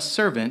of a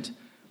servant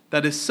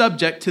that is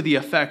subject to the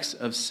effects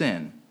of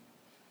sin.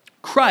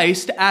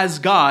 Christ, as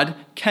God,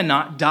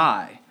 cannot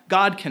die.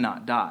 God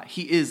cannot die.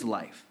 He is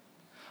life.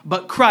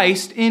 But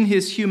Christ, in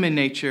his human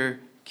nature,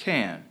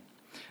 can.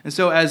 And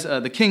so as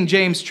the King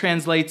James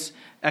translates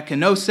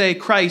ekenose,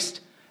 Christ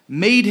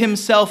made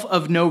himself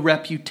of no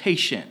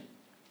reputation.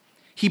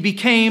 He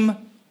became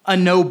a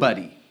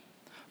nobody,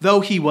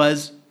 though he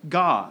was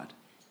God.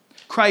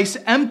 Christ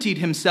emptied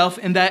himself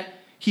in that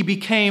he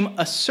became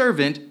a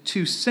servant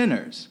to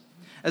sinners.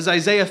 As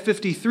Isaiah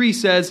 53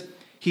 says,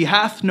 "He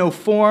hath no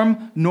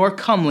form nor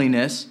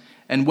comeliness,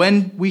 and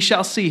when we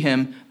shall see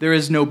him, there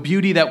is no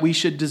beauty that we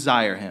should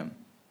desire him.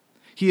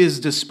 He is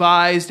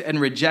despised and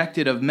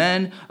rejected of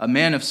men, a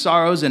man of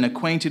sorrows and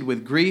acquainted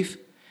with grief,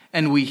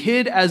 and we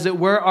hid as it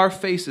were our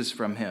faces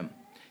from him.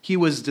 He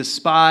was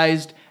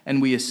despised,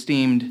 and we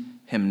esteemed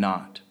him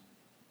not."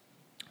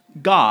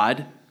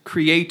 God,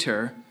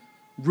 creator,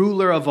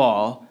 ruler of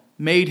all,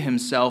 made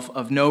himself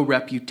of no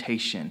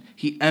reputation.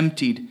 He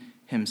emptied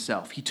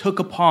himself. He took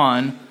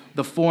upon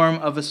the form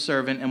of a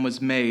servant and was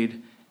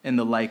made in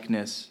the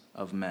likeness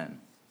of men.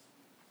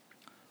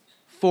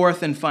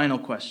 Fourth and final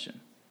question.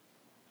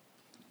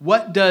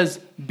 What does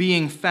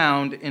being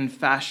found in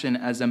fashion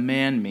as a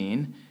man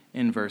mean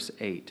in verse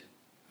 8?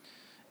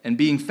 "And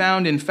being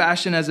found in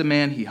fashion as a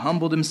man, he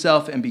humbled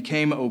himself and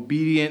became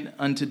obedient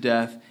unto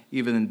death,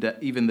 even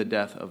the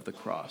death of the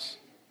cross."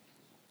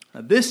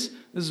 Now this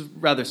is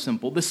rather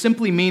simple. This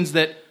simply means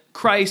that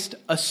Christ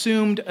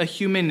assumed a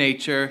human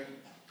nature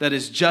that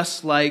is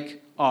just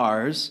like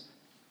ours,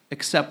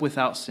 except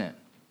without sin.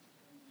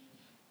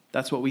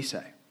 That's what we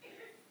say.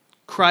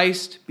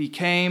 Christ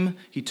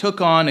he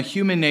took on a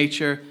human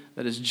nature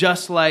that is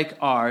just like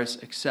ours,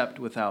 except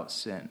without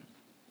sin.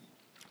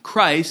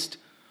 Christ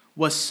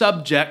was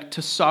subject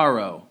to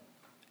sorrow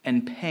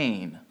and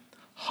pain,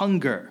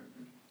 hunger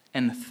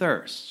and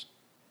thirst.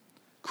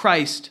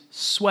 Christ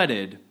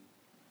sweated.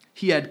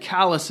 He had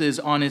calluses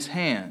on his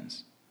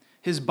hands.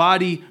 His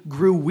body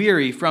grew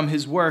weary from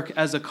his work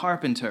as a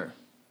carpenter.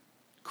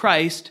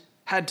 Christ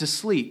had to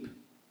sleep.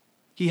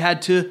 He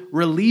had to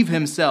relieve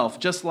himself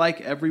just like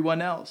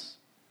everyone else.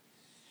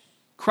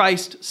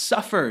 Christ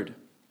suffered.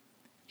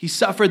 He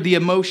suffered the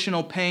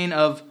emotional pain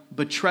of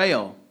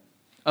betrayal,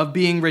 of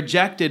being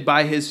rejected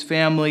by his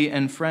family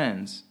and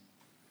friends,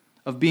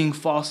 of being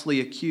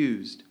falsely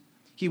accused.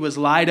 He was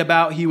lied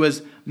about. He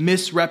was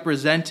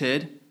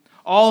misrepresented.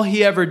 All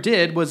he ever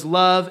did was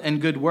love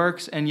and good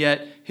works, and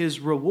yet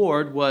his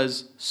reward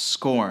was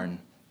scorn.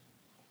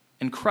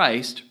 And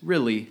Christ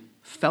really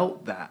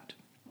felt that.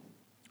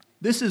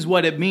 This is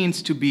what it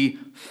means to be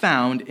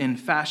found in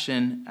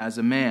fashion as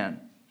a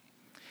man.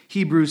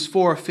 Hebrews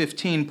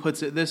 4:15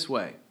 puts it this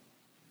way: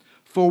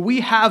 "For we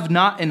have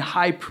not an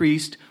high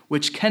priest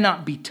which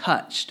cannot be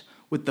touched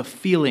with the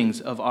feelings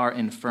of our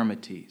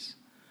infirmities,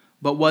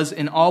 but was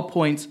in all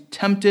points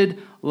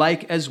tempted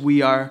like as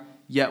we are,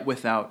 yet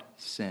without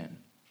sin."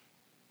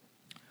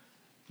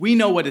 We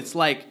know what it's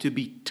like to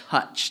be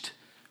touched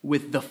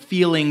with the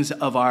feelings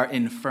of our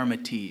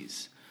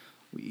infirmities.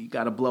 We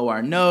got to blow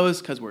our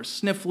nose because we're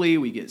sniffly,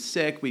 we get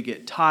sick, we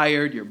get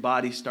tired, your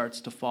body starts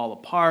to fall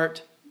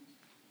apart.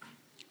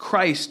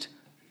 Christ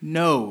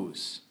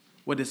knows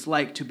what it's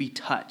like to be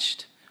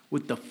touched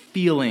with the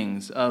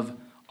feelings of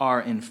our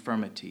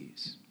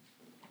infirmities.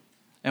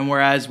 And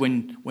whereas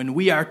when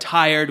we are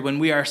tired, when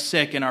we are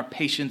sick, and our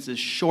patience is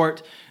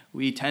short,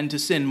 we tend to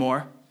sin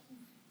more.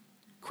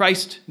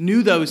 Christ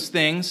knew those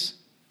things,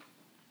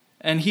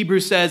 and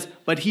Hebrews says,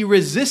 but he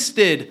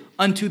resisted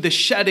unto the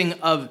shedding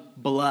of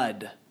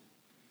blood.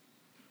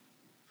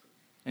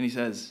 And he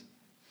says,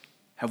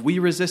 have we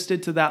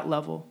resisted to that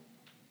level?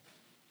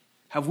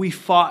 Have we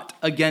fought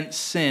against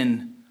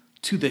sin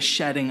to the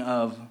shedding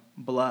of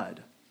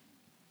blood?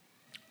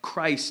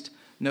 Christ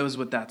knows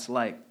what that's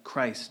like.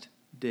 Christ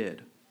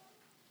did.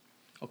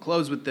 I'll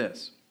close with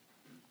this.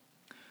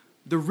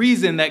 The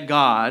reason that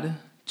God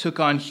took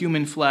on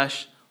human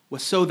flesh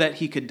was so that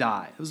he could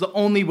die. It was the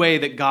only way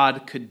that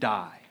God could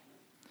die.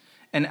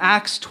 And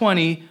Acts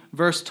 20,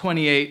 verse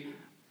 28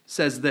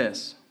 says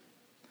this: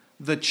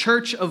 "The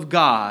church of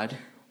God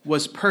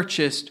was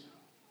purchased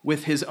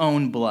with his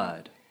own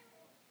blood."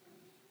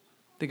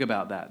 Think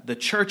about that. The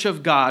church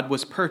of God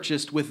was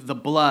purchased with the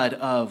blood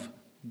of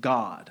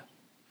God.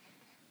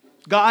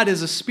 God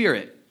is a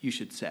spirit, you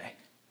should say.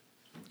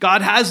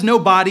 God has no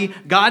body.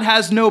 God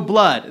has no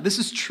blood. This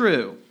is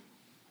true.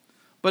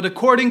 But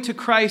according to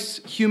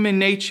Christ's human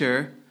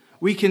nature,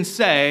 we can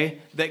say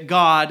that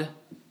God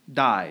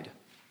died.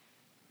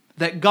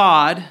 That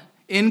God,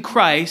 in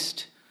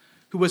Christ,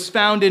 who was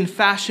found in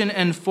fashion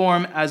and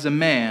form as a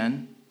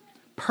man,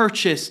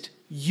 purchased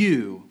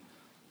you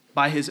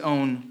by his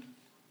own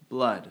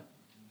blood.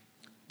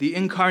 The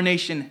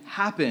incarnation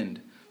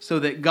happened so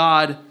that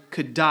God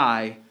could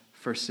die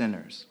for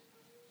sinners.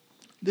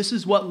 This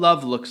is what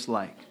love looks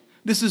like.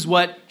 This is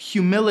what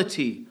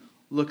humility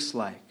looks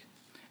like.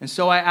 And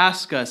so I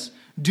ask us,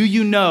 do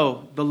you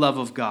know the love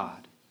of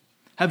God?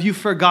 Have you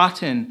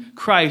forgotten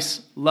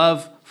Christ's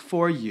love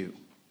for you?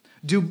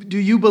 Do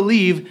you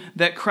believe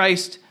that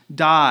Christ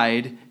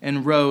died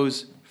and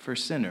rose for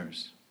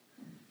sinners?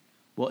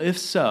 Well, if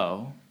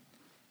so,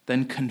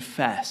 then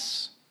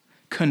confess.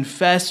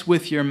 Confess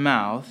with your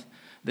mouth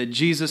that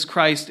Jesus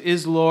Christ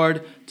is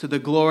Lord to the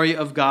glory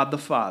of God the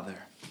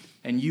Father,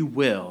 and you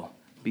will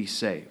be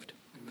saved.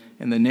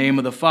 In the name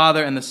of the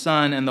Father, and the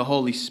Son, and the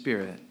Holy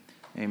Spirit.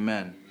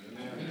 Amen.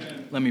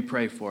 Amen. Let me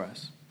pray for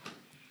us.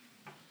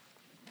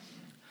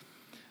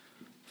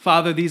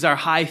 Father, these are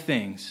high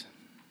things,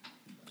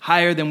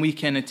 higher than we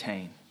can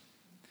attain.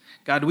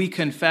 God, we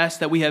confess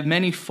that we have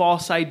many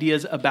false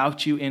ideas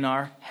about you in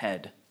our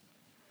head.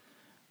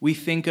 We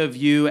think of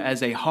you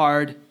as a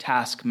hard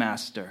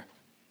taskmaster.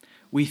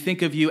 We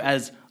think of you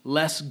as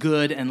less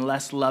good and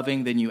less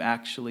loving than you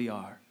actually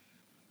are.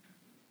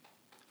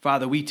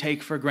 Father, we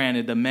take for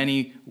granted the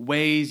many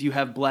ways you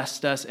have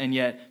blessed us and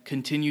yet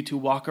continue to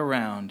walk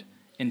around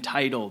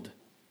entitled,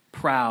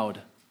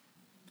 proud,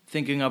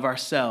 thinking of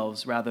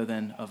ourselves rather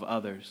than of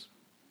others.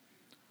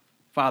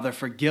 Father,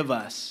 forgive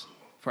us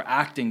for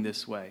acting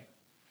this way.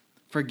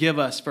 Forgive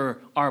us for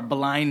our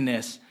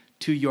blindness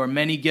to your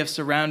many gifts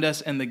around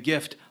us and the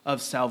gift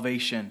of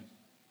salvation.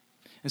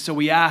 And so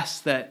we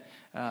ask that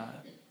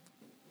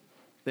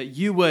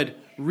you would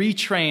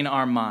retrain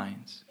our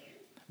minds,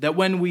 that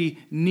when we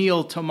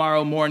kneel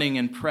tomorrow morning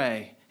and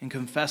pray and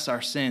confess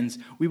our sins,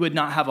 we would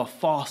not have a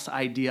false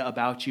idea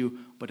about you,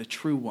 but a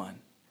true one,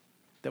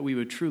 that we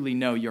would truly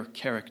know your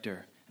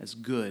character as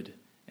good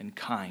and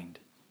kind.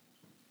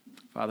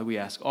 Father, we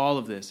ask all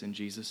of this in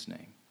Jesus'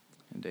 name,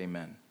 and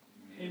amen.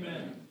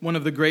 Amen. One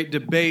of the great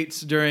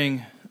debates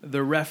during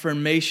the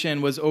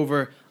Reformation was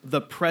over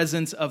the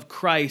presence of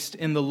Christ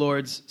in the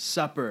Lord's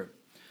Supper.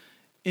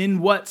 In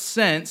what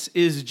sense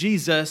is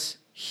Jesus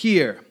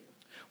here?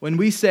 When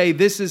we say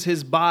this is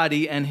his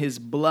body and his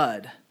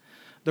blood,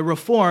 the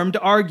Reformed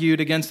argued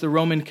against the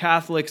Roman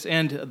Catholics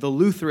and the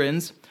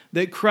Lutherans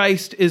that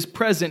Christ is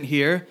present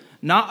here,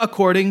 not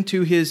according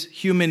to his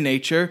human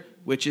nature,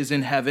 which is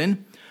in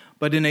heaven,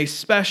 but in a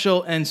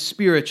special and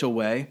spiritual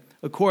way,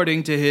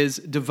 according to his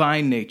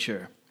divine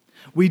nature.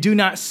 We do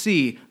not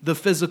see the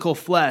physical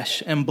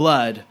flesh and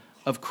blood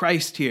of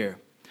Christ here,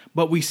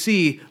 but we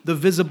see the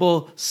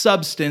visible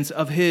substance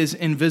of his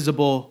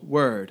invisible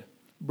word,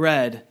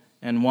 bread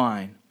and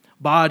wine,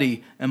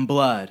 body and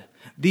blood.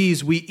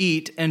 These we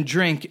eat and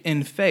drink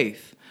in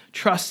faith,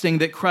 trusting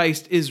that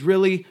Christ is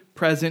really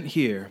present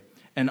here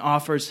and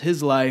offers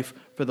his life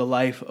for the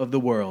life of the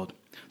world.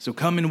 So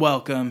come and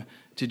welcome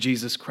to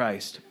Jesus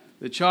Christ.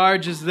 The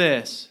charge is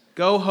this: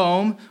 go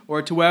home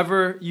or to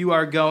wherever you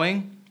are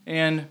going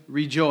and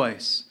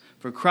rejoice.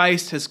 For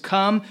Christ has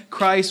come,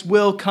 Christ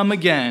will come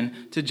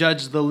again to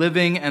judge the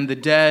living and the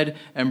dead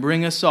and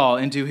bring us all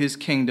into his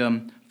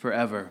kingdom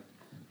forever.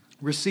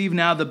 Receive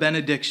now the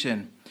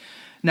benediction.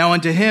 Now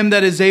unto him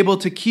that is able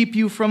to keep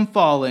you from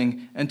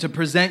falling and to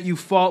present you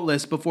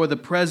faultless before the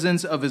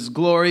presence of his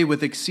glory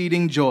with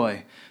exceeding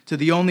joy, to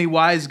the only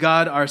wise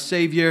God, our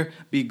Savior,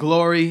 be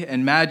glory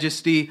and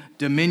majesty,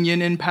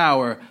 dominion and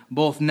power,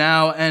 both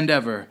now and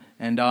ever.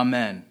 And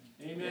amen.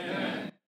 Amen.